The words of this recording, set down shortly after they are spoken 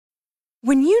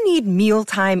When you need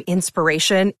mealtime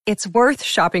inspiration, it's worth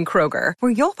shopping Kroger,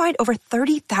 where you'll find over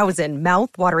 30,000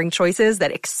 mouth-watering choices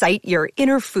that excite your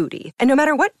inner foodie. And no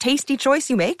matter what tasty choice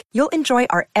you make, you'll enjoy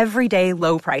our everyday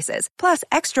low prices, plus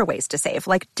extra ways to save,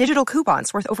 like digital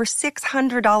coupons worth over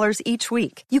 $600 each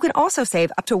week. You can also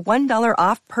save up to $1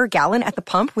 off per gallon at the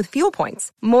pump with fuel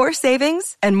points. More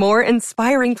savings and more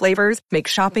inspiring flavors make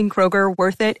shopping Kroger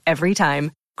worth it every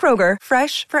time. Kroger,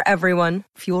 fresh for everyone.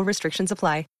 Fuel restrictions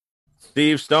apply.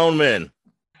 Steve Stoneman.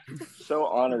 So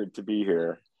honored to be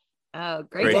here. Oh,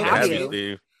 great to have you,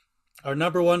 Steve. Our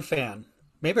number one fan.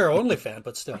 Maybe our only fan,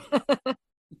 but still.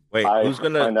 Wait, I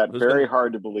find that very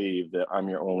hard to believe that I'm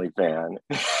your only fan.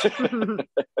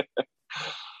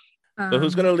 So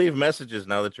who's going to leave messages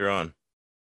now that you're on?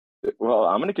 Well,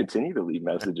 I'm going to continue to leave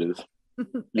messages.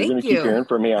 You're going to you. keep hearing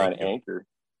from me on Anchor.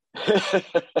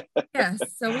 Yes,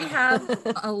 so we have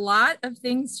a lot of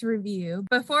things to review.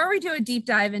 Before we do a deep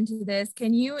dive into this,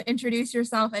 can you introduce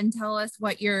yourself and tell us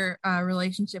what your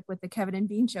relationship with the Kevin and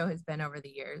Bean Show has been over the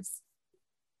years?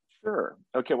 Sure.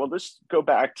 Okay, well, let's go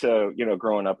back to,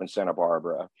 growing up in Santa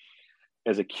Barbara.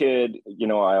 As a kid, I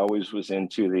always was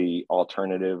into the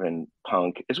alternative and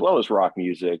punk as well as rock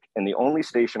music. And the only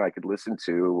station I could listen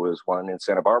to was one in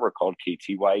Santa Barbara called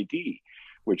KTYD,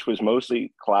 which was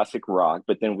mostly classic rock,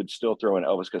 but then would still throw in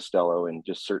Elvis Costello and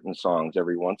just certain songs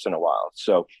every once in a while.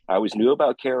 So I always knew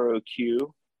about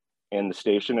KROQ and the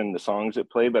station and the songs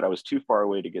it played, but I was too far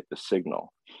away to get the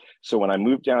signal. So when I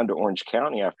moved down to Orange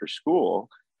County after school,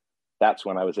 that's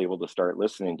when I was able to start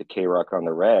listening to K-Rock on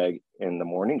the Reg. And the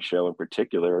morning show in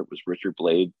particular, it was Richard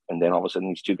Blade. And then all of a sudden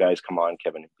these two guys come on,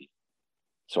 Kevin and Bean.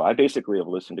 So I basically have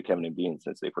listened to Kevin and Bean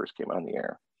since they first came on the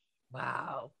air.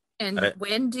 Wow. And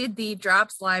when did the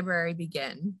Drops library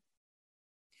begin?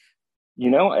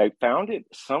 I found it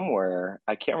somewhere.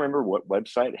 I can't remember what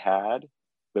website had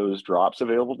those drops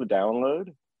available to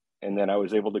download. And then I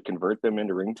was able to convert them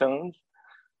into ringtones.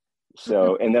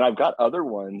 So, and then I've got other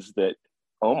ones that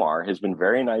Omar has been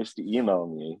very nice to email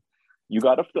me. You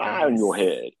got a fly on your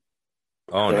head.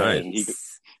 Oh, and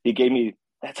nice. He gave me,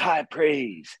 that's high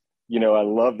praise. I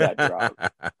love that drop.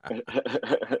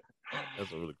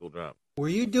 That's a really cool drop. Were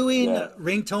you doing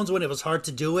ringtones when it was hard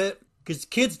to do it? Because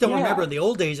kids don't remember in the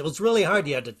old days, it was really hard.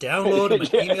 You had to download them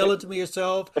and email it to me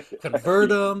yourself, convert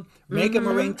them, make them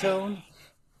a ringtone.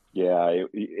 Yeah,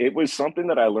 it was something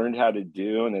that I learned how to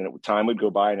do, and then time would go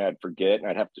by and I'd forget, and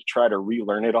I'd have to try to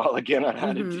relearn it all again on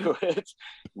how to do it.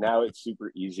 Now it's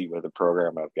super easy with a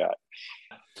program I've got.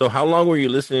 So how long were you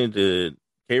listening to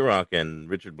K-Rock and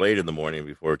Richard Blade in the morning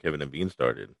before Kevin and Bean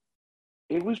started?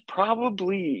 It was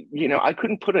probably, I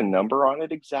couldn't put a number on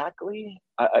it exactly.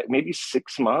 Maybe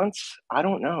 6 months. I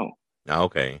don't know.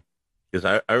 Okay.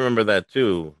 Because I remember that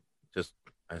too.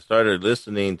 I started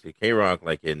listening to K-Rock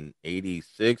like in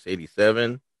 86,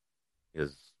 87,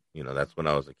 because, that's when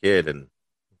I was a kid and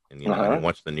I didn't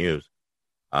watch the news.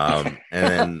 And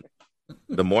then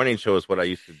the morning show is what I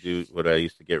used to do, what I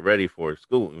used to get ready for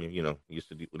school, used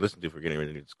to listen to for getting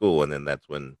ready to school. And then that's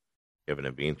when Kevin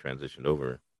and Bean transitioned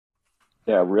over.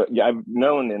 Yeah, I've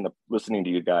known listening to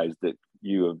you guys that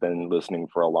you have been listening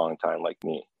for a long time like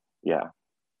me. Yeah.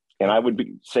 And I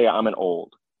would say I'm an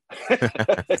old.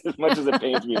 As much as it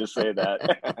pains me to say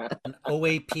that. An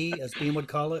OAP, as Bean would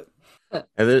call it.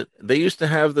 And they used to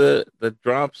have the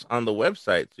drops on the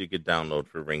website so you could download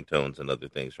for ringtones and other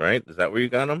things, right? Is that where you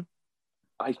got them?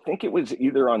 I think it was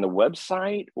either on the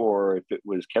website or if it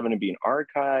was Kevin and Bean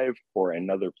Archive or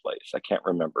another place. I can't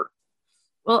remember.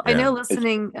 Well, I know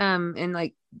listening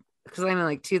in because I'm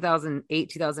in 2008,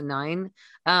 2009,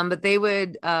 but they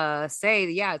would say,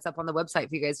 it's up on the website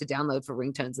for you guys to download for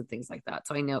ringtones and things like that.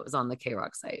 So I know it was on the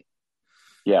K-Rock site.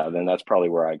 Yeah, then that's probably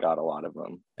where I got a lot of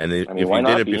them. And if why you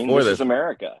not, did it Bean? before this is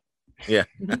America. Yeah.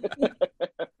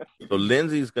 So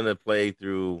Lindsay's going to play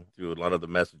through a lot of the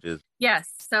messages. Yes.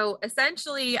 So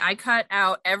essentially I cut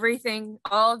out everything,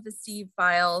 all of the Steve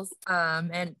files,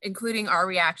 and including our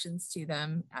reactions to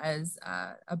them as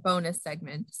a bonus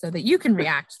segment so that you can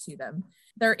react to them.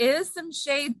 There is some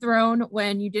shade thrown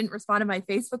when you didn't respond to my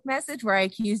Facebook message where I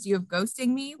accused you of ghosting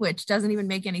me, which doesn't even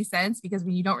make any sense because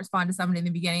when you don't respond to somebody in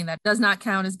the beginning, that does not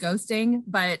count as ghosting.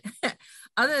 But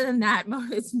other than that,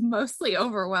 it's mostly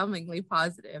overwhelmingly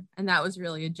positive. And that was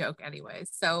really a joke anyway.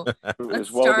 So it's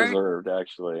well deserved,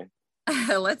 actually.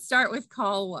 Let's start with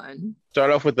call one. Start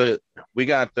off with we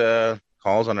got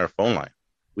calls on our phone line.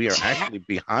 We are actually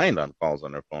behind on calls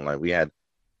on our phone line. We had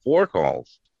 4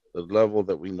 calls, the level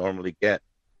that we normally get.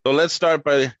 So let's start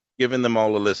by giving them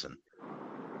all a listen.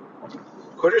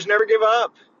 Quitters never give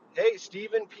up. Hey,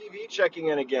 Steven PV checking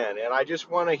in again, and I just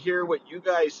want to hear what you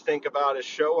guys think about a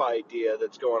show idea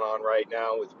that's going on right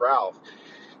now with Ralph.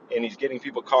 And he's getting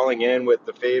people calling in with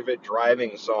the favorite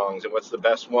driving songs and what's the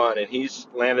best one. And he's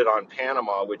landed on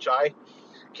Panama, which I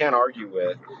can't argue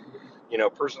with. You know,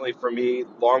 personally for me,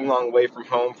 Long, Long Way from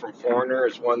Home from Foreigner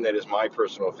is one that is my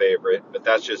personal favorite, but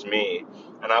that's just me.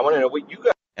 And I want to know what you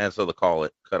guys. And so the call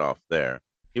it cut off there.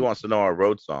 He wants to know our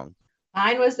road songs.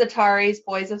 Mine was the Tari's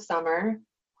Boys of Summer.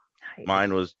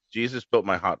 Mine was Jesus Built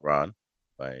My Hot Rod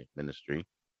by Ministry.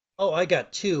 Oh, I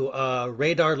got two.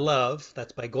 Radar Love,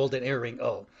 that's by Golden Earring.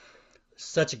 Oh,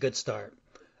 such a good start.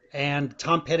 And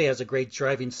Tom Petty has a great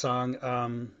driving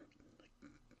song.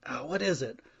 What is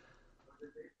it?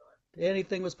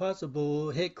 Anything was possible.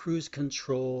 Hit cruise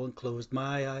control and closed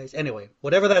my eyes. Anyway,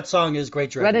 whatever that song is,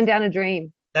 great driving. Running Down a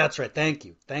Dream. That's right. Thank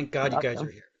you. Thank God you guys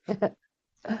are here.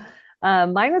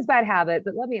 Mine was Bad Habit,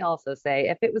 but let me also say,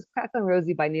 if it was Crack on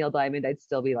Rosie by Neil Diamond, I'd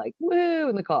still be like, woo,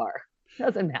 in the car.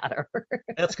 Doesn't matter.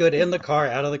 That's good. In the car,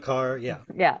 out of the car. Yeah.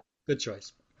 Yeah. Good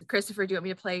choice. Christopher, do you want me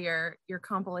to play your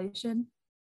compilation?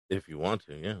 If you want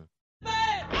to, yeah.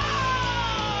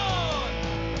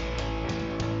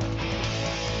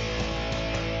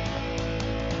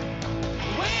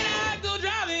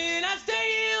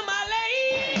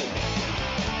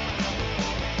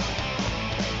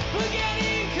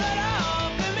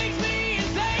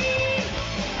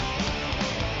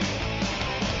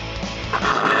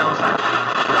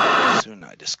 Soon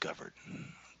I discovered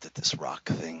that this rock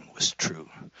thing was true.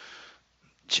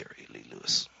 Jerry Lee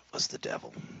Lewis was the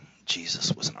devil.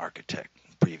 Jesus was an architect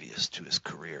previous to his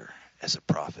career as a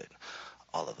prophet.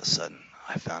 All of a sudden,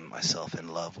 I found myself in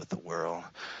love with the world,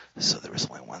 so there was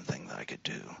only one thing that I could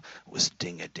do, was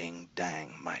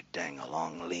ding-a-ding-dang, my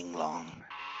dang-along-ling-long.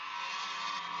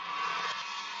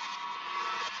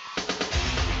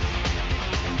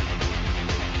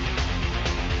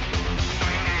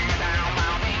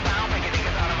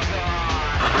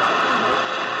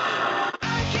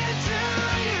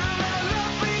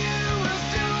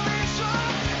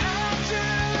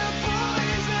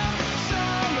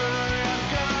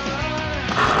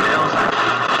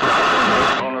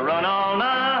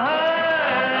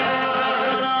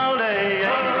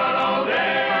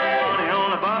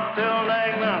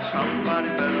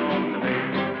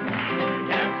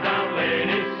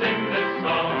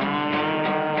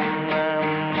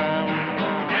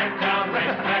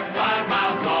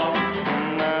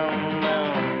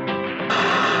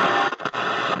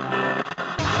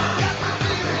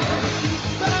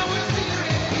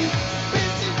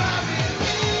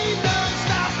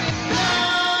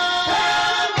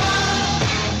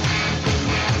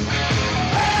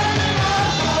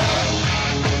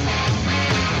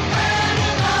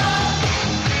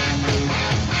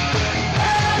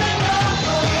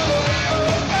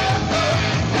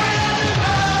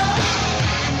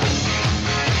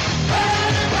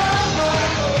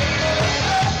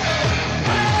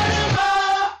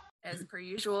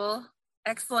 Usual,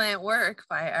 excellent work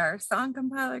by our song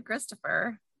compiler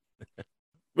Christopher.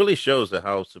 Really shows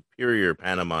how superior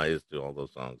Panama is to all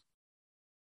those songs.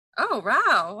 Oh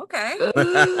wow, okay.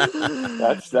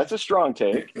 that's a strong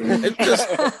take.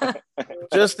 It's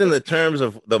just in the terms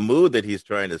of the mood that he's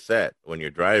trying to set when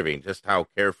you're driving, just how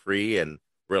carefree and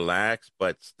relaxed,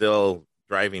 but still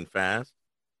driving fast.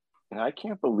 And I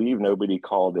can't believe nobody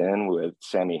called in with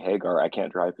Sammy Hagar, I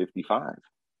Can't Drive 55.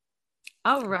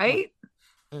 All right.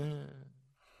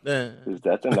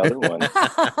 That's another one.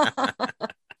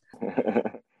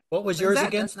 What was yours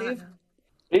again, Steve?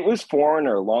 It was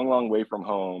Foreigner, Long, Long Way from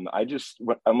Home.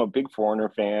 I'm a big Foreigner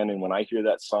fan, and when I hear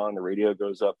that song, the radio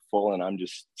goes up full, and I'm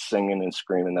just singing and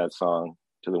screaming that song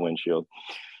to the windshield.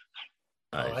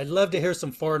 Oh, I'd love to hear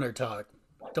some Foreigner talk.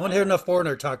 Don't hear enough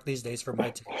Foreigner talk these days for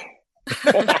my taste.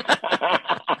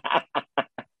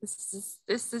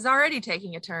 This is already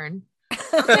taking a turn.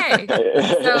 Okay,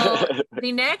 so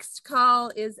the next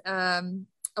call is a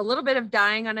little bit of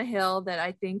Dying on a Hill that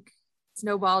I think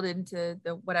snowballed into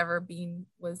the whatever Bean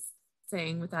was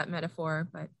saying with that metaphor.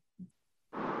 But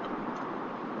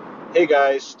hey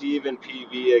guys, Steve and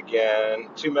PV again.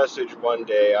 2-message one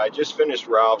day. I just finished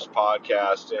Ralph's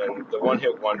podcast, and the One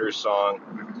Hit Wonder song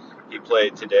he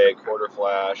played today, Quarter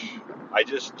Flash, I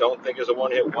just don't think is a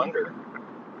one-hit wonder.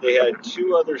 They had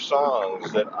 2 other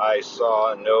songs that I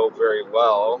saw and know very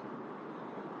well.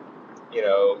 You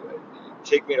know,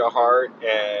 Take Me to Heart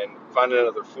and Find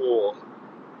Another Fool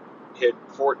hit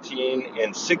 14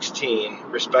 and 16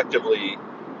 respectively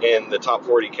in the top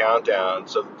 40 countdown.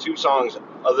 So the 2 songs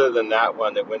other than that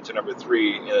one that went to number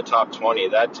 3 in the top 20,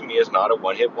 that to me is not a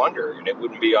one-hit wonder, and it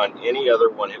wouldn't be on any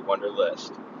other one-hit wonder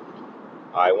list.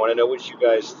 I want to know what you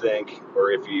guys think,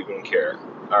 or if you even care.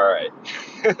 All right.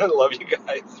 Love you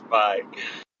guys. Bye.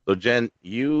 So Jen,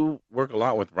 you work a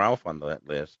lot with Ralph on that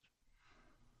list.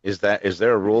 Is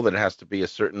there a rule that it has to be a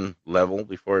certain level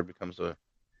before it becomes a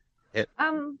hit?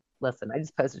 Listen, I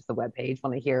just posted to the webpage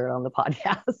when I hear it on the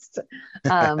podcast.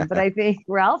 But I think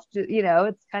Ralph,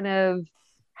 it's kind of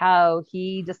how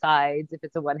he decides if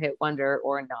it's a one-hit wonder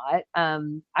or not.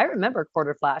 I remember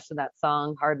Quarter Flash and that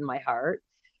song "Harden My Heart"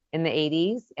 in the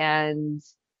 80s, and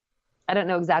I don't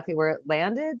know exactly where it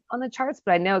landed on the charts,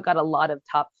 but I know it got a lot of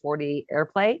top 40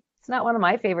 airplay. It's not one of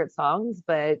my favorite songs,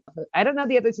 but I don't know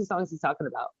the other two songs he's talking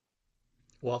about.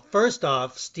 Well, first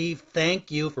off, Steve,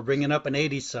 thank you for bringing up an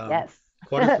 80s song. Yes.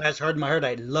 Quarter Flash, Hard in My Heart.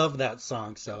 I love that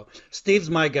song. So Steve's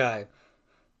my guy.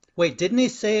 Wait, didn't he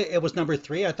say it was number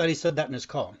 3? I thought he said that in his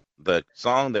call. The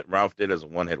song that Ralph did as a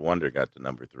one-hit wonder got to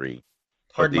number 3.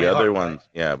 Hard But the My other Heart, ones, right?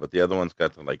 yeah, but the other ones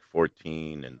got to like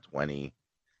 14 and 20.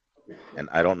 And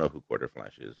I don't know who Quarter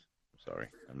Flash is. I'm sorry.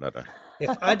 I'm not a...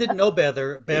 If I didn't know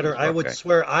better, I would Okay.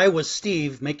 swear I was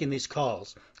Steve making these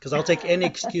calls, because I'll take any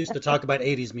excuse to talk about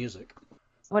 80s music.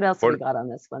 What else have we got on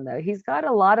this one, though? He's got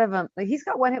a lot of them. He's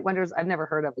got one-hit wonders I've never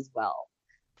heard of as well.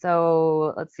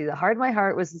 So let's see. The Hard My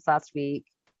Heart was this last week.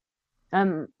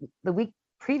 The week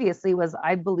previously was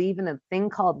I Believe in a Thing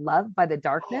Called Love by The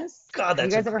Darkness. God, that's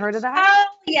you guys ever heard of that? Oh,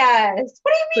 yes.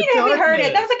 What do you mean have we heard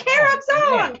it? That was a K-Rock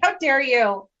song. How dare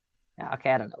you? Yeah,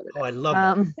 okay, I don't know what it is. Oh, I love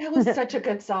that. That was such a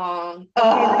good song.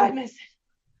 Oh, I miss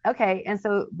it. Okay, and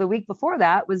so the week before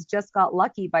that was Just Got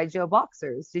Lucky by Joe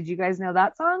Boxers. Did you guys know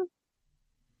that song?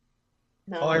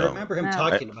 No. Oh, I remember him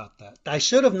talking about that. I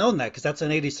should have known that because that's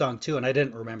an 80s song too, and I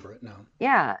didn't remember it. No.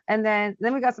 Yeah, and then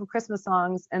we got some Christmas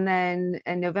songs, and then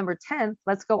in November 10th,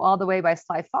 Let's Go All the Way by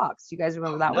Sly Fox. Do you guys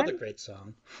remember that one? Another great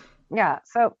song. Yeah.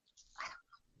 So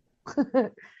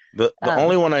The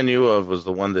only one I knew of was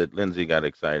the one that Lindsay got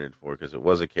excited for because it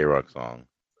was a K-Rock song.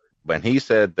 But he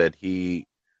said that he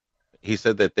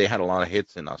said that they had a lot of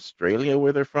hits in Australia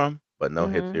where they're from, but no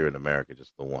hits here in America,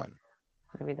 just the one.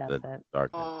 Maybe that's it.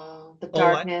 Darkness. Oh, The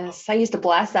Darkness. I used to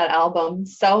blast that album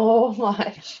so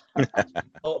much.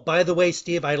 Oh, by the way,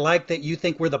 Steve, I like that you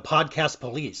think we're the podcast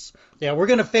police. Yeah, we're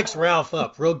gonna fix Ralph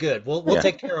up real good. We'll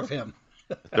take care of him.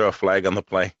 Throw a flag on the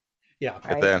play. Yeah.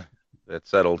 Get that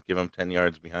settled. Give him 10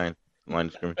 yards behind the line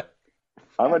of scrimmage.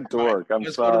 I'm a dork. I'm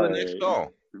Let's sorry. go to the next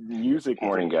call. Music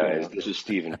Morning, guys. This is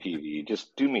Steven PV.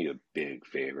 Just do me a big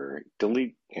favor.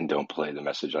 Delete and don't play the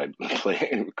message I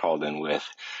called in with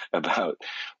about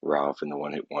Ralph and the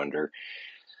one hit wonder.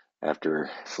 After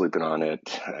sleeping on it,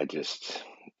 just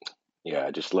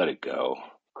let it go.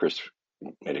 Chris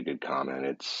made a good comment.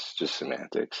 It's just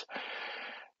semantics.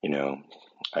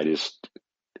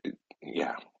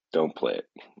 Don't play it.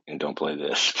 And don't play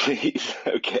this, please.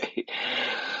 Okay.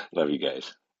 Love you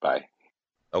guys. Bye.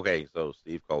 Okay, so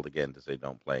Steve called again to say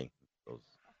don't play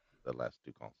the last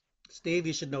 2 calls. Steve,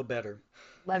 you should know better.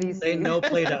 Love you, Steve. Saying no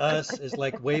play to us is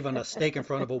like waving a steak in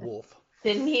front of a wolf.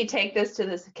 Didn't he take this to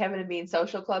this Kevin and Bean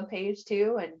Social Club page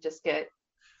too and just get?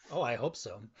 Oh, I hope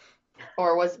so.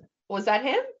 Or was that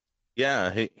him?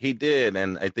 Yeah, he did,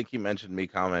 and I think he mentioned me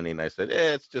commenting. I said,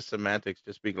 it's just semantics.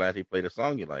 Just be glad he played a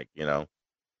song you like,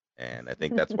 And I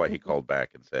think that's why he called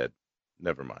back and said,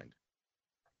 never mind.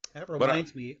 That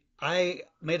reminds me, I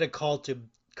made a call to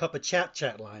Cup of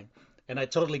Chat line, and I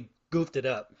totally goofed it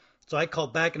up. So I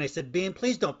called back and I said, Bean,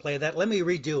 please don't play that. Let me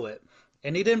redo it.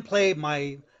 And he didn't play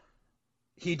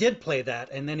he did play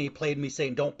that, and then he played me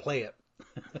saying, don't play it.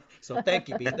 So thank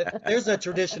you, Bean. There's a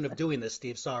tradition of doing this,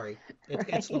 Steve. Sorry.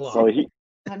 It's the law.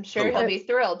 I'm sure he'll be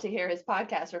thrilled to hear his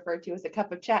podcast referred to as a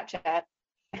Cup of Chat.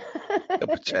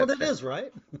 That's what it is,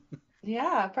 right?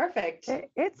 Yeah, perfect.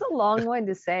 It's a long one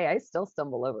to say. I still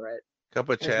stumble over it. Cup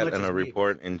of chat and a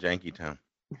report in Jankytown.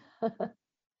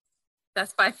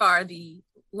 That's by far the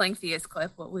lengthiest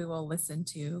clip what we will listen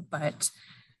to, but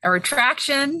a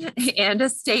retraction and a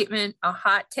statement, a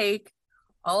hot take,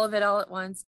 all of it all at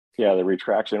once. Yeah, the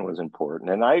retraction was important.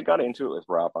 And I got into it with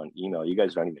Rob on email. You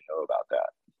guys don't even know about that.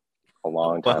 A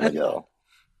long time ago.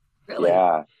 Really?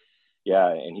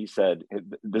 Yeah, and he said,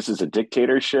 "This is a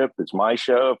dictatorship. It's my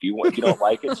show. If you don't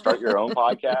like it, start your own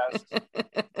podcast."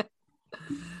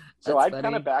 So I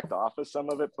kind of backed off of some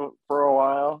of it for a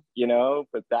while,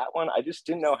 But that one, I just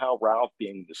didn't know how Ralph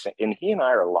being the same. And he and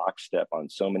I are lockstep on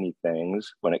so many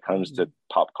things when it comes to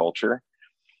pop culture.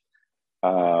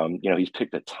 He's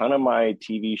picked a ton of my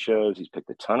TV shows. He's picked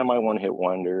a ton of my one-hit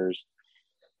wonders.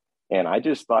 And I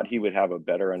just thought he would have a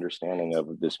better understanding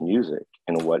of this music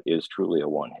and what is truly a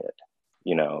one hit,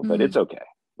 but it's okay.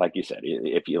 Like you said,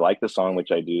 if you like the song,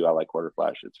 which I do, I like Quarter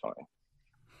Flash, it's fine.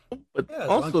 But yeah, as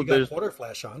also long as you got there's Quarter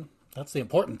Flash on. That's the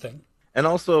important thing. And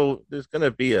also, there's going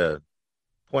to be a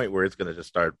point where it's going to just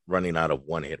start running out of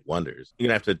one hit wonders. You're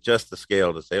going to have to adjust the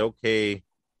scale to say, okay,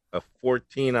 a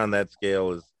 14 on that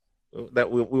scale is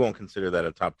that we won't consider that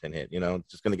a top 10 hit.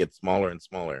 It's just going to get smaller and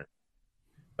smaller.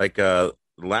 Like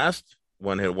last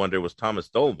one hit wonder was Thomas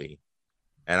Dolby.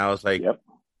 And I was like, Yep.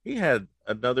 He had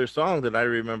another song that I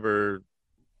remember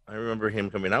him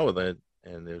coming out with it,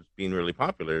 and it was being really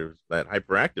popular. It was that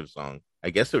Hyperactive song. I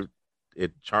guess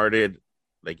it charted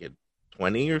like at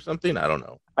 20 or something. I don't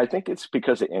know. I think it's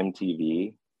because of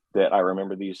MTV that I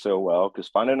remember these so well, because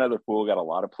Find Another Fool got a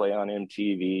lot of play on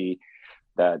MTV.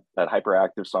 That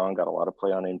Hyperactive song got a lot of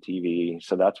play on MTV.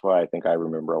 So that's why I think I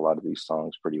remember a lot of these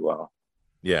songs pretty well.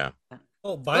 Yeah.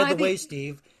 Oh, by the way,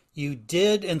 Steve, you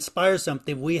did inspire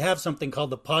something. We have something called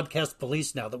the Podcast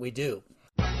Police now that we do.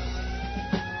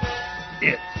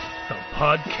 It's the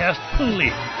Podcast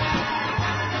Police.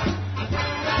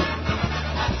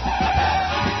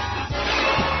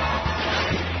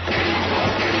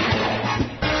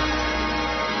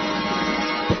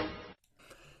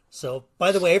 So,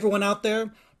 by the way, everyone out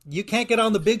there, you can't get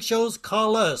on the big shows,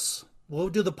 call us. We'll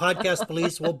do the Podcast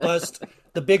Police. We'll bust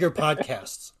the bigger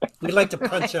podcasts. We like to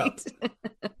punch up.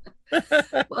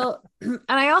 Well, and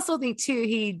I also think too,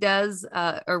 he does,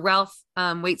 or Ralph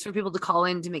waits for people to call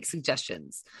in to make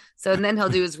suggestions. So, and then he'll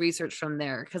do his research from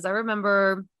there. Because I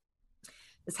remember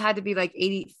this had to be like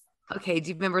 80. Okay, do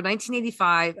you remember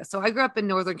 1985? So I grew up in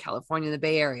Northern California, in the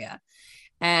Bay Area.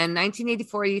 And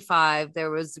 1984-85,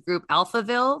 there was the group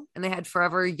Alphaville, and they had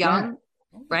Forever Young,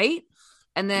 right?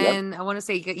 And then I want to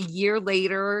say a year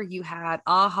later, you had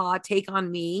Aha, Take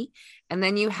on Me. And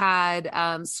then you had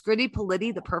Scritti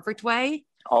Politti, The Perfect Way.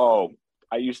 Oh,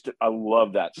 I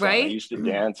love that song. Right? I used to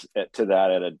dance to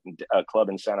that at a club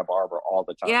in Santa Barbara all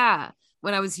the time. Yeah.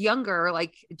 When I was younger,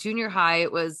 like junior high,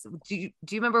 it was, do you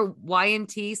remember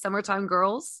Y&T, Summertime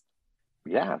Girls?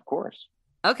 Yeah, of course.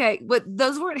 Okay. But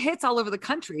those weren't hits all over the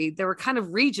country. They were kind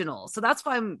of regional. So that's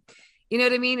why you know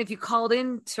what I mean? If you called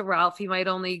in to Ralph, he might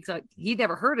he'd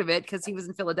never heard of it because he was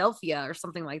in Philadelphia or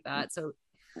something like that. So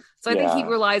I think he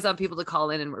relies on people to call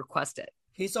in and request it.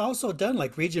 He's also done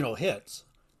like regional hits.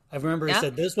 I remember he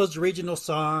said this was a regional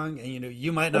song, and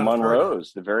you might not the have Monroes. heard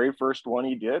it. The very first one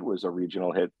he did was a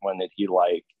regional hit, one that he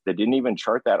liked. That didn't even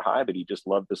chart that high, but he just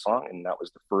loved the song, and that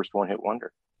was the first one hit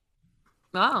wonder.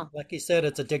 Wow. Like he said,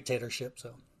 it's a dictatorship,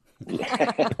 so.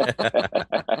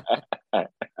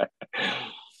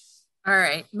 All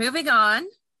right, moving on.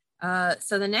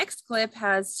 So the next clip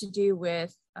has to do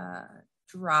with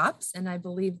drops, and I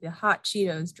believe the Hot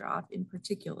Cheetos drop in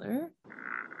particular.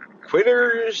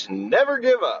 Quitters never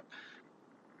give up.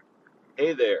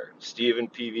 Hey there, Steven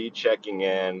PV checking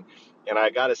in. And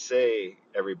I gotta say,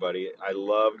 everybody, I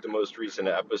loved the most recent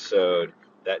episode,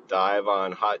 that dive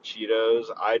on Hot Cheetos.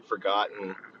 I'd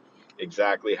forgotten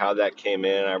exactly how that came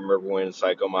in. I remember when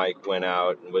Psycho Mike went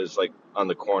out and was like on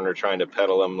the corner trying to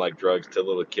peddle them like drugs to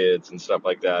little kids and stuff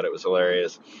like that. It was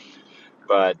hilarious.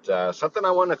 But something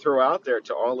I want to throw out there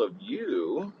to all of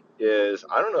you is,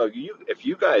 I don't know if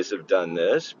you guys have done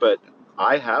this, but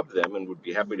I have them and would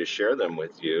be happy to share them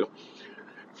with you.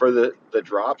 For the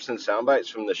drops and sound bites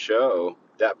from the show,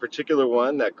 that particular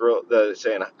one, that girl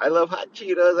saying, I love Hot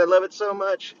Cheetos, I love it so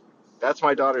much, that's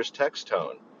my daughter's text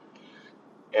tone.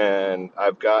 And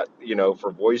I've got,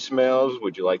 for voicemails,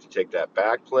 would you like to take that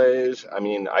back, please? I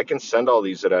mean, I can send all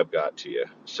these that I've got to you.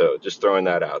 So just throwing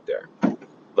that out there.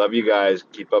 Love you guys.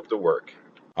 Keep up the work.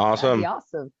 Awesome. That'd be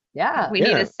awesome. Yeah. We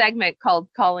need a segment called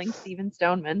Calling Steven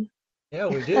Stoneman. Yeah,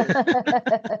 we do.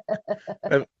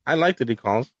 I like that he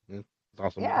calls. It's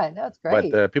awesome. Yeah, no, it's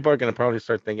great. But people are going to probably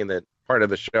start thinking that part of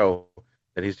the show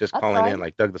that he's just calling in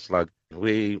like Doug the Slug.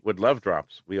 We would love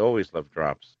drops. We always love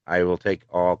drops. I will take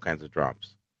all kinds of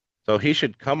drops. So he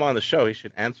should come on the show. He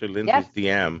should answer Lindsay's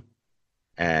DM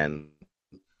and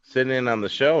sit in on the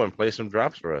show and play some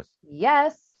drops for us.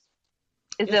 Yes.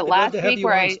 Is it last week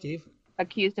where I Steve.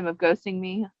 accused him of ghosting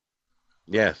me?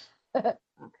 Yes. Okay.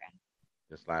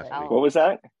 Just last week. What was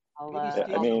that?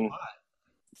 I mean,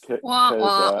 Wah,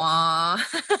 wah, wah.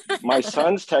 my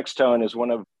son's text tone is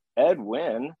one of Ed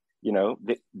Wynn.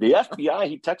 The FBI,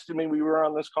 he texted me we were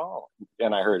on this call,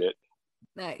 and I heard it.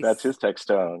 Nice. That's his text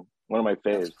tone. One of my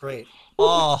faves. That's great.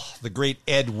 Oh, the great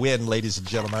Ed Wynn, ladies and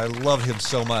gentlemen. I love him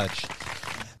so much.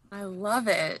 I love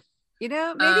it.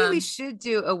 Maybe we should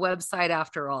do a website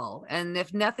after all. And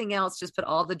if nothing else, just put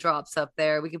all the drops up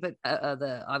there. We can put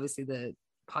obviously the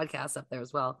podcast up there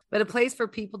as well. But a place for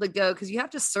people to go, because you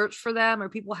have to search for them, or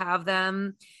people have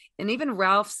them And even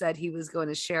Ralph said he was going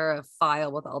to share a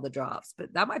file with all the drops,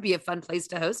 but that might be a fun place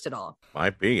to host it all.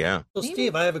 Might be, yeah. So,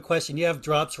 Steve, I have a question. You have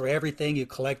drops for everything. You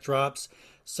collect drops.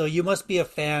 So you must be a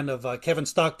fan of Kevin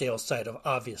Stockdale's site,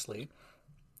 obviously.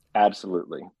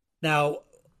 Absolutely. Now,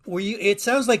 it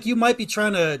sounds like you might be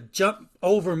trying to jump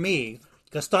over me,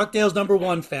 because Stockdale's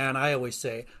 #1 fan, I always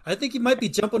say. I think you might be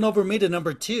jumping over me to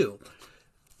 #2.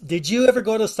 Did you ever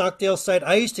go to Stockdale's site?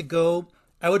 I used to go.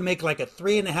 I would make like a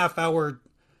 3.5-hour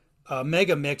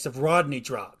mega mix of Rodney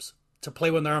drops to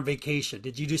play when they're on vacation.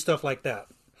 Did you do stuff like that?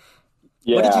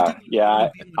 Yeah,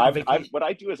 what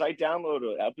I do is I download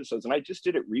episodes, and I just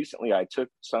did it recently. I took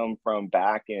some from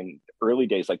back in early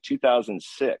days, like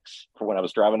 2006, for when I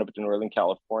was driving up to Northern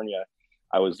California.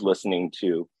 I was listening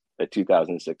to the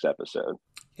 2006 episode.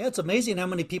 Yeah, it's amazing how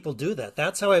many people do that.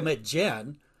 That's how I met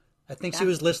Jen. I think she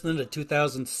was listening to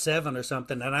 2007 or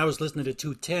something, and I was listening to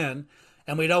 210,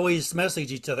 and we'd always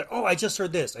message each other, oh, I just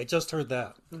heard this, I just heard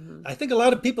that. Mm-hmm. I think a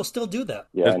lot of people still do that.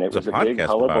 Yeah, and it was a big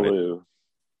hullabaloo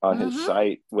on his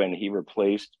site when he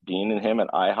replaced Dean and him at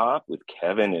IHOP with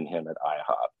Kevin and him at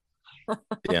IHOP.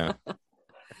 Yeah.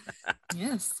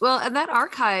 Yes. Well, and that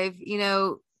archive,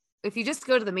 if you just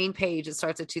go to the main page, it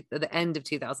starts at the end of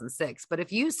 2006. But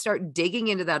if you start digging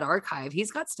into that archive,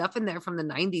 he's got stuff in there from the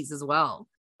 90s as well.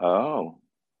 Oh,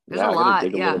 there's a lot.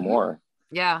 Dig a little more.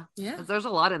 Yeah. There's a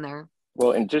lot in there.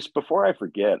 Well, and just before I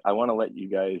forget, I want to let you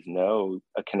guys know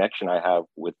a connection I have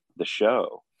with the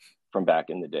show from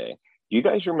back in the day. Do you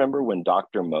guys remember when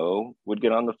Dr. Mo would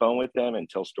get on the phone with them and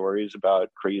tell stories about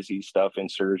crazy stuff in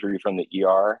surgery from the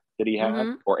ER that he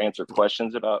had, or answer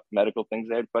questions about medical things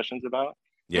they had questions about?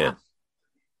 Yeah.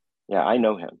 Yeah, I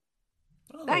know him.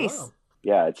 Oh, nice. Wow.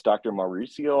 Yeah, it's Dr.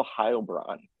 Mauricio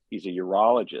Heilbronn. He's a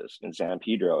urologist in San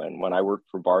Pedro, and when I worked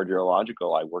for Bard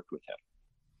Urological, I worked with him.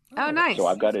 Oh, nice. So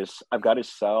I've got his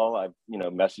cell. I've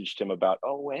messaged him about,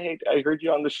 oh wait, I heard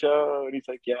you on the show, and he's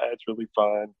like, yeah, it's really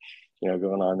fun,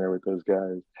 going on there with those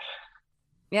guys.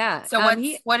 Yeah. So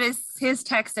what is his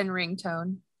text and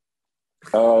ringtone?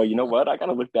 Oh, you know what? I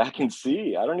gotta look back and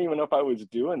see. I don't even know if I was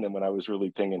doing them when I was really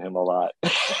pinging him a lot.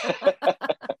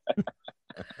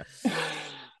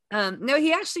 No,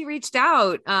 he actually reached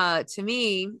out to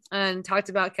me and talked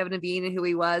about Kevin and Bean and who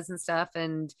he was and stuff.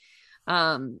 And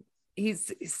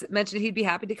he's mentioned he'd be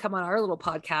happy to come on our little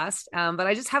podcast. But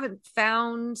I just haven't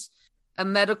found a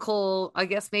medical, I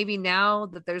guess maybe now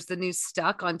that there's the new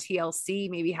Stuck on TLC,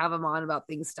 maybe have him on about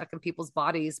things stuck in people's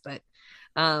bodies. But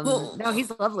no, he's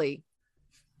lovely.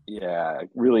 Yeah,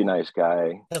 really nice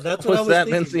guy. Yeah, that's what I was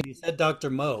thinking. Lindsay? You said Dr.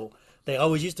 Mo. They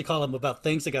always used to call him about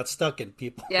things that got stuck in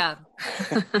people. Yeah.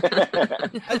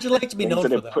 How'd you like to be known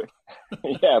for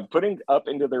that? Putting up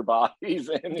into their bodies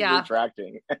and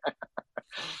retracting.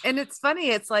 And it's funny.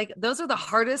 It's like, those are the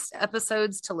hardest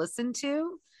episodes to listen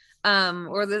to.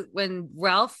 When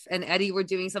Ralph and Eddie were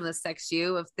doing some of the sex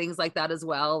you of things like that as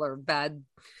well, or bad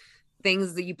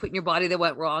things that you put in your body that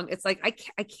went wrong. It's like,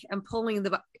 I'm pulling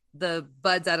the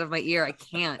buds out of my ear. I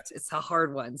can't. It's a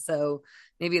hard one. So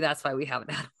maybe that's why we haven't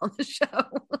had him on the show.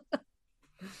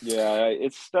 Yeah,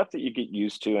 it's stuff that you get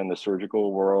used to in the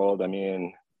surgical world. I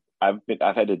mean, I've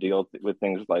had to deal with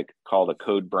things like called a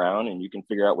code brown, and you can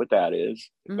figure out what that is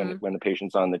when the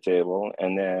patient's on the table.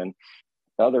 And then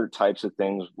other types of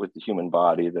things with the human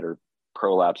body that are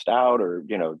prolapsed out, or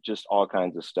just all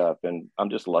kinds of stuff. And I'm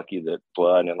just lucky that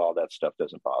blood and all that stuff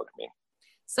doesn't bother me.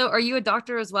 So are you a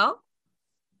doctor as well?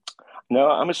 No,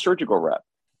 I'm a surgical rep.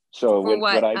 So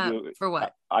what I do, for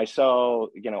what? I sell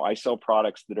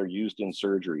products that are used in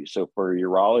surgery. So for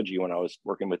urology, when I was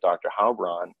working with Dr.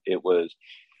 Heilbronn, it was,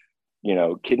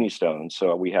 kidney stones.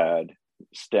 So we had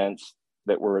stents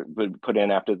that would put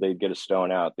in after they'd get a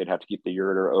stone out. They'd have to keep the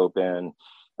ureter open.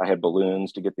 I had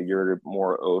balloons to get the ureter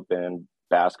more open,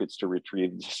 baskets to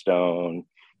retrieve the stone.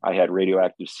 I had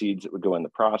radioactive seeds that would go in the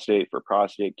prostate for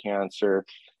prostate cancer.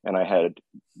 And I had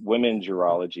women's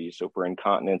urology, so for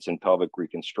incontinence and pelvic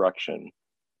reconstruction,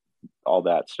 all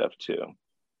that stuff too.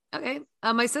 Okay.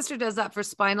 My sister does that for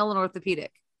spinal and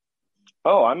orthopedic.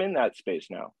 Oh, I'm in that space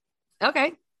now.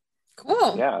 Okay.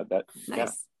 Cool. Yeah. Nice. Yeah.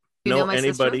 Do you know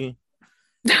anybody?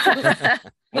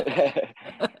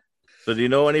 So do you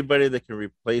know anybody that can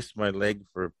replace my leg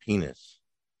for a penis?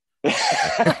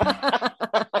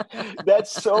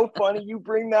 That's so funny you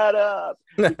bring that up,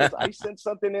 because I sent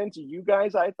something in to you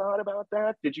guys. I thought about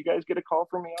that. Did you guys get a call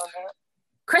from me on that?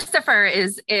 Christopher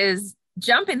is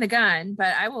jumping the gun,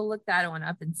 but I will look that one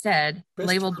up instead.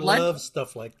 Labeled blood. Love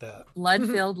stuff like that.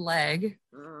 Blood-filled leg.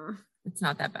 It's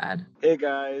not that bad. Hey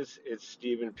guys, it's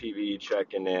Steven PV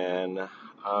checking in.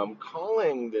 I'm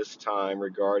calling this time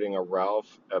regarding a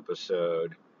Ralph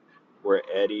episode where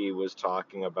Eddie was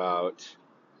talking about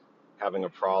having a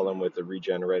problem with the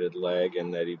regenerated leg,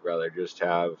 and that he'd rather just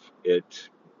have it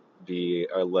be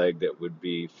a leg that would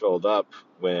be filled up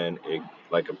when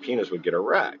like a penis would get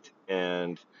erect.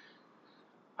 And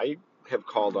I have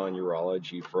called on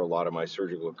urology for a lot of my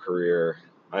surgical career.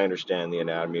 I understand the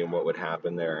anatomy and what would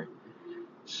happen there.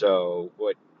 So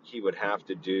what he would have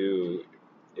to do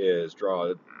is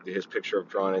draw his picture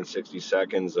drawn in 60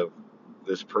 seconds of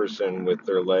this person with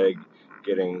their leg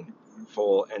getting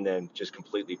full and then just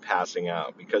completely passing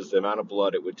out, because the amount of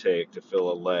blood it would take to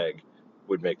fill a leg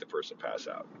would make the person pass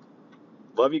out.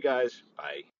 Love you guys.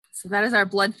 Bye. So that is our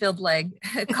blood-filled leg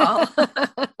call.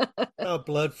 Oh,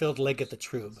 blood-filled leg at the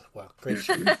Trube. Wow, great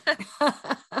show.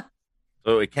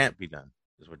 So it can't be done,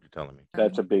 is what you're telling me.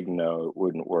 That's a big no. It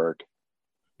wouldn't work.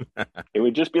 It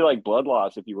would just be like blood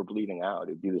loss if you were bleeding out.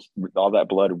 It'd be this all that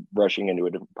blood rushing into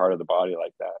a different part of the body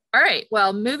like that. All right.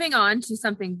 Well, moving on to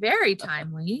something very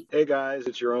timely. Hey guys,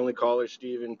 it's your only caller,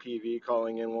 Steven PV,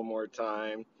 calling in one more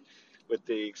time with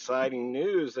the exciting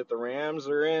news that the Rams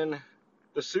are in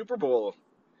the Super Bowl.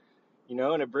 You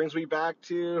know, and it brings me back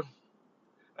to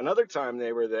another time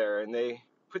they were there, and they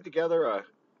put together a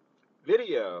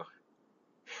video.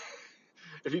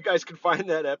 If you guys can find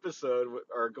that episode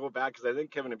or go back, because I think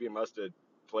Kevin and B must have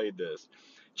played this.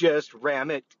 Just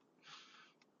ram it.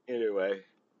 Anyway,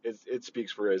 it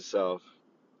speaks for itself.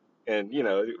 And, you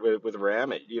know, with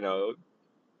ram it, you know,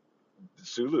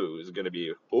 Sulu is going to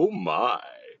be, oh my.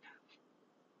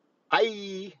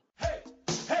 Hi.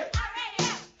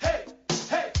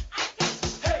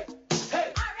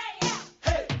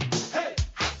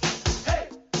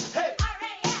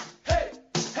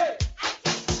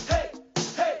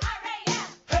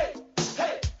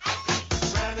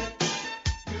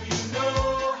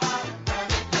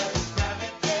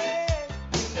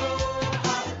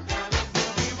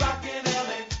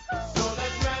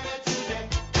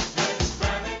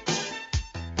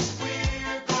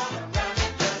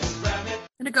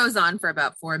 And it goes on for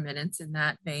about 4 minutes in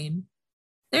that vein.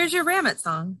 There's your Ram It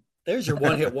song. There's your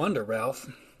one-hit wonder, Ralph.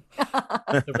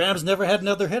 The Rams never had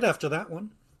another hit after that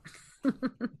one.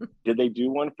 Did they do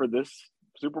one for this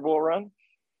Super Bowl run?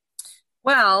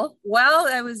 Well, while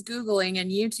I was Googling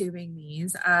and YouTubing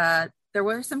these, there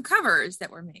were some covers that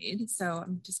were made. So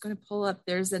I'm just going to pull up.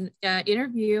 There's an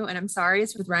interview, and I'm sorry,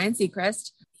 it's with Ryan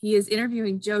Seacrest. He is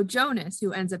interviewing Joe Jonas,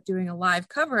 who ends up doing a live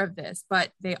cover of this.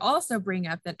 But they also bring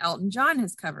up that Elton John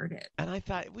has covered it. And I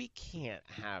thought, we can't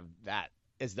have that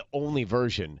as the only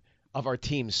version of our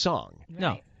team's song.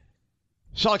 No.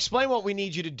 So I'll explain what we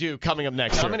need you to do coming up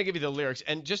next. Sure. I'm going to give you the lyrics.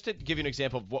 And just to give you an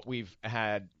example of what we've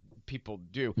had people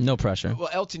do. No pressure. Well,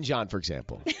 Elton John, for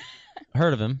example.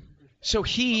 Heard of him. So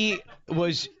he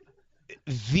was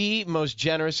the most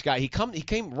generous guy. He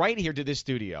came right here to this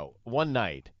studio one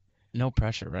night. No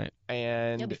pressure, right?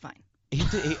 And you'll be fine.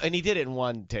 He did it in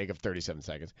one take of 37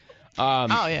 seconds.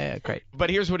 Yeah, great. But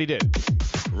here's what he did.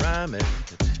 Rhyme it.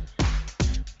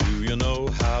 Do you know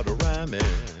how to rhyme it?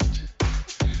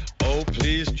 Oh,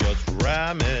 please just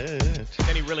rhyme it.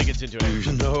 And he really gets into it. Do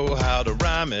you know how to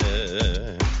rhyme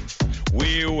it?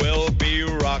 We will be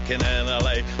rocking in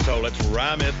LA, so let's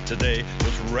rhyme it today.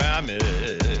 Just rhyme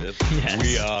it. Yes.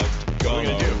 We are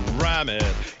gonna rhyme it.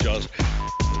 Just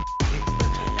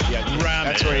rhyme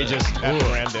that's it. Where he just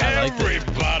rammed it.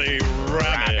 Everybody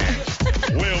rhyme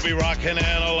it. We'll be rocking in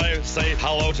LA. Say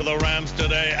hello to the Rams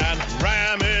today and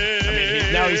ram it. I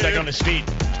mean, now he's like on his feet.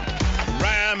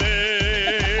 Ram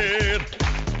it.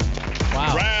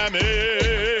 Wow. Ram it.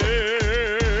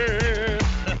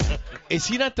 Is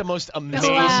he not the most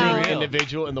amazing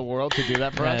individual in the world to do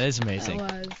that for us? That is amazing.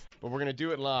 But we're going to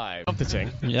do it live. Up to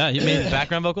sing. Yeah, you mean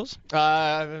background vocals?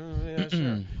 Yeah,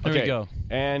 sure. Here we go.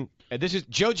 And this is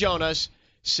Joe Jonas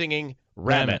singing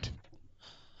Ram It.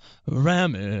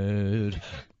 Ram it.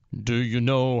 Do you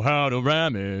know how to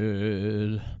ram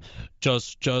it?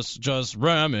 Just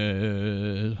ram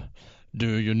it. Do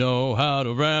you know how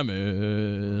to ram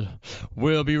it?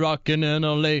 We'll be rocking in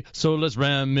LA, so let's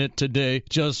ram it today.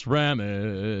 Just ram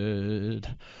it.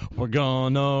 We're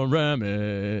gonna ram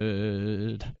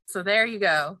it. So there you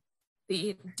go.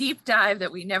 The deep dive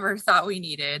that we never thought we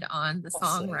needed on the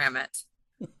song Ram It.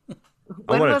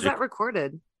 When was that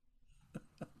recorded?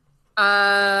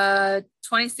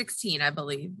 2016, I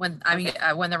believe. When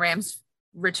the Rams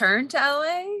returned to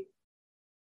LA.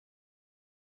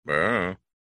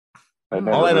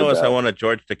 All I know is I want a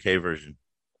George Takei version.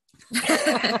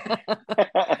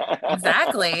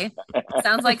 Exactly.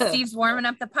 Sounds like Steve's warming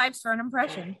up the pipes for an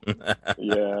impression.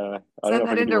 Yeah. Send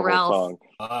that into Ralph.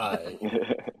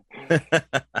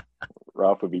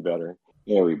 Ralph would be better.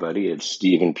 Hey everybody, it's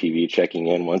Steven PV checking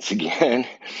in once again.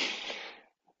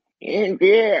 And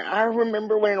yeah, I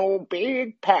remember when old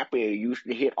Big Pappy used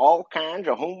to hit all kinds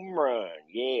of home runs.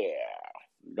 Yeah,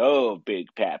 love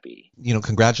Big Pappy.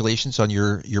 Congratulations on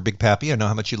your Big Pappy. I know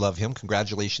how much you love him.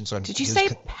 Congratulations on. Did you say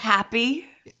Pappy?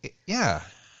 Yeah,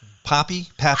 Pappy.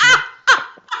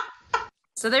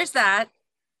 So there's that.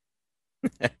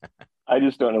 I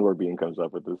just don't know where Bean comes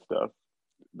up with this stuff.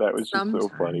 That was just Sometimes. so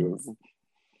funny.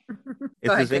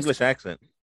 It's his English accent.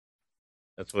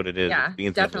 That's what it is. Yeah,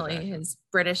 Bean's definitely English accent. his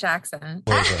British accent.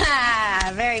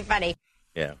 Very funny.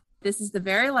 Yeah. This is the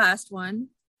very last one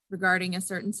regarding a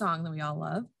certain song that we all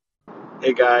love.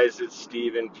 Hey guys, it's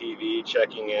Steven PV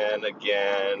checking in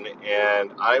again,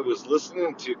 and I was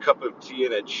listening to Cup of Tea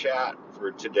in a Chat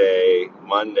for today,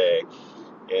 Monday,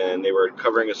 and they were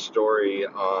covering a story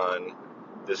on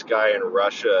this guy in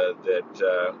Russia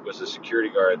that was a security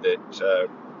guard that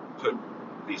put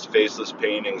these faceless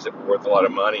paintings that were worth a lot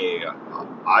of money,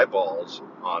 eyeballs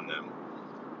on them.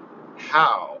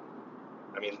 How?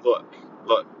 I mean, look.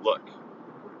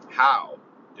 How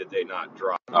did they not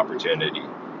drop an opportunity?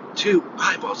 2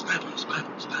 eyeballs. 2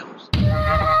 eyeballs.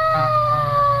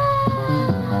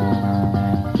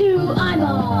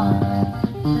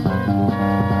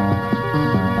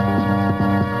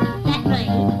 That night,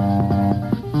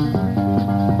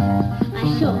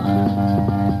 I saw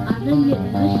on the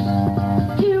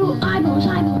news 2 eyeballs.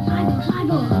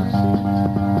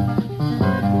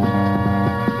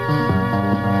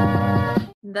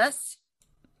 Thus,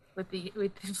 with the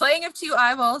playing of 2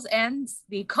 eyeballs and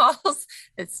the calls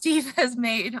that Steve has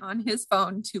made on his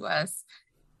phone to us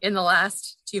in the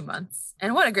last 2 months.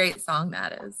 And what a great song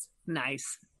that is.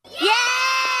 Nice.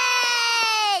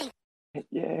 Yay!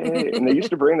 And they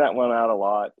used to bring that one out a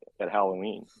lot at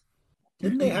Halloween.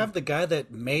 Didn't they have the guy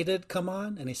that made it come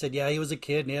on? And he said, yeah, he was a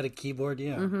kid and he had a keyboard.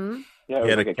 Yeah. Mm-hmm. Yeah, he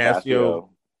had like a Casio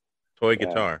toy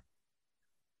guitar.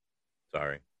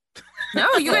 Sorry. No,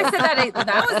 you guys said that.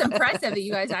 That was impressive that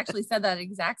you guys actually said that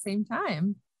exact same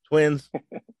time. Twins.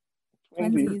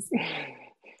 Twinsies.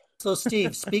 So,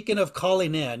 Steve, speaking of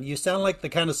calling in, you sound like the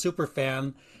kind of super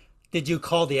fan. Did you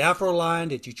call the Afro line?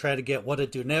 Did you try to get What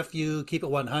It Do Nephew, Keep It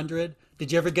 100?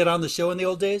 Did you ever get on the show in the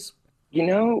old days?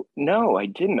 No, I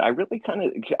didn't. I really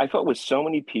I felt with so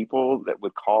many people that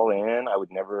would call in, I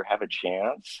would never have a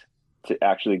chance to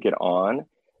actually get on.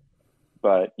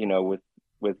 But,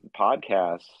 with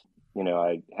podcasts,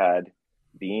 I had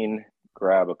Bean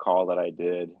grab a call that I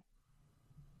did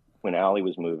when Allie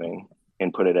was moving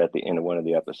and put it at the end of one of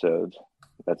the episodes.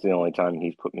 That's the only time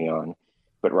he's put me on.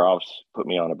 But Ralph's put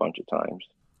me on a bunch of times.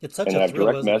 It's such and a then I've thrill,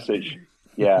 direct message.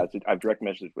 Yeah, I've direct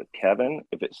messaged with Kevin.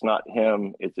 If it's not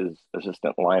him, it's his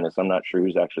assistant Linus. I'm not sure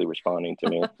who's actually responding to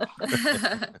me.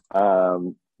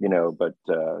 But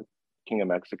King of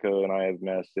Mexico and I have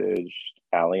messaged.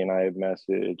 Allie and I have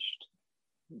messaged.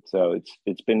 So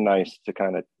it's been nice to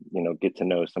kind of, get to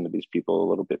know some of these people a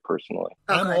little bit personally.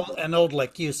 I'm old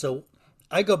like you, so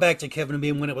I go back to Kevin and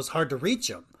Bean when it was hard to reach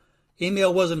him.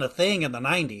 Email wasn't a thing in the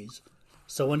 90s.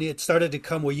 So when it started to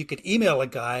come where you could email a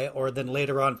guy or then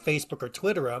later on Facebook or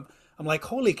Twitter him, I'm like,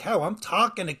 holy cow, I'm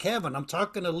talking to Kevin. I'm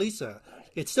talking to Lisa.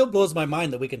 It still blows my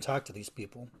mind that we can talk to these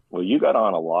people. Well, you got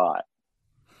on a lot.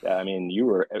 I mean,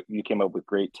 you came up with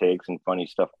great takes and funny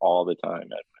stuff all the time.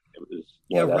 It was,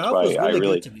 that's Ralph why was really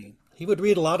good to me. He would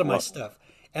read a lot of my stuff.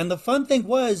 And the fun thing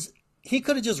was, he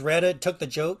could have just read it, took the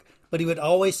joke, but he would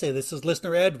always say, this is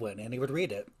listener Edwin, and he would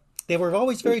read it. They were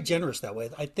always very generous that way.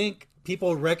 I think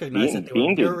people recognize that they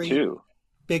were very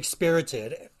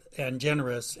big-spirited and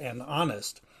generous and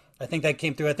honest. I think that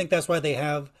came through. I think that's why they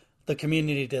have the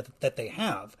community that they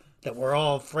have, that we're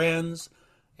all friends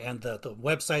and the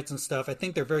websites and stuff. I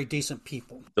think they're very decent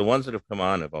people. The ones that have come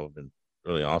on have all been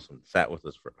really awesome. Sat with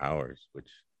us for hours, which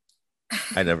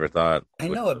I never thought. I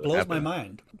know, it blows my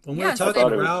mind. When we were talking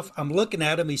to Ralph, I'm looking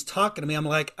at him, he's talking to me. I'm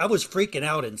like, I was freaking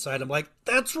out inside. I'm like,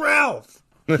 that's Ralph.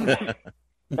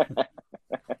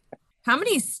 How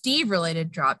many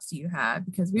Steve-related drops do you have?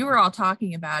 Because we were all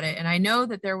talking about it, and I know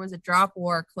that there was a drop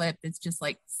war clip that's just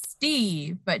like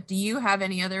Steve, but do you have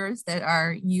any others that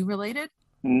are you-related?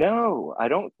 No, I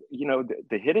don't.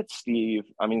 The Hit It Steve,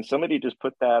 I mean, somebody just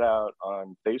put that out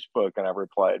on Facebook, and I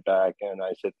replied back, and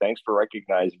I said, thanks for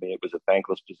recognizing me. It was a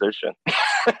thankless position.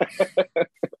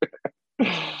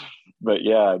 But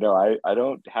yeah, no, I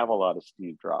don't have a lot of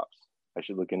Steve drops. I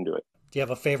should look into it. Do you have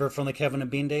a favorite from the Kevin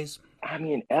and Bean days? I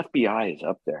mean, FBI is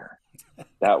up there.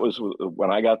 That was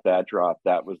when I got that drop.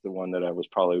 That was the one that I was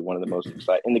probably one of the most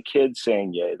excited. And the kids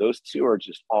saying yay. Those two are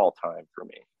just all time for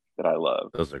me that I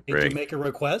love. Those are great. Did you make a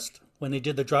request when they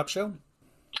did the drop show?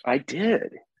 I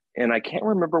did. And I can't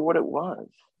remember what it was.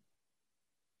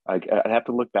 I'd have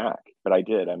to look back, but I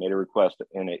did. I made a request,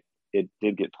 and it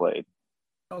did get played.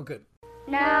 Oh, good.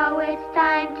 Now it's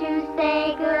time to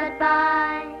say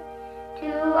goodbye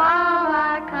to all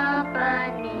our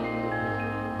company.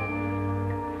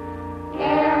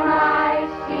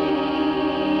 M-I-C.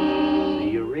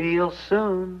 See you real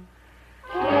soon.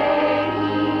 K-E-Y.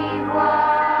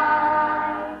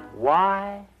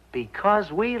 Why?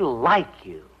 Because we like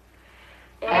you.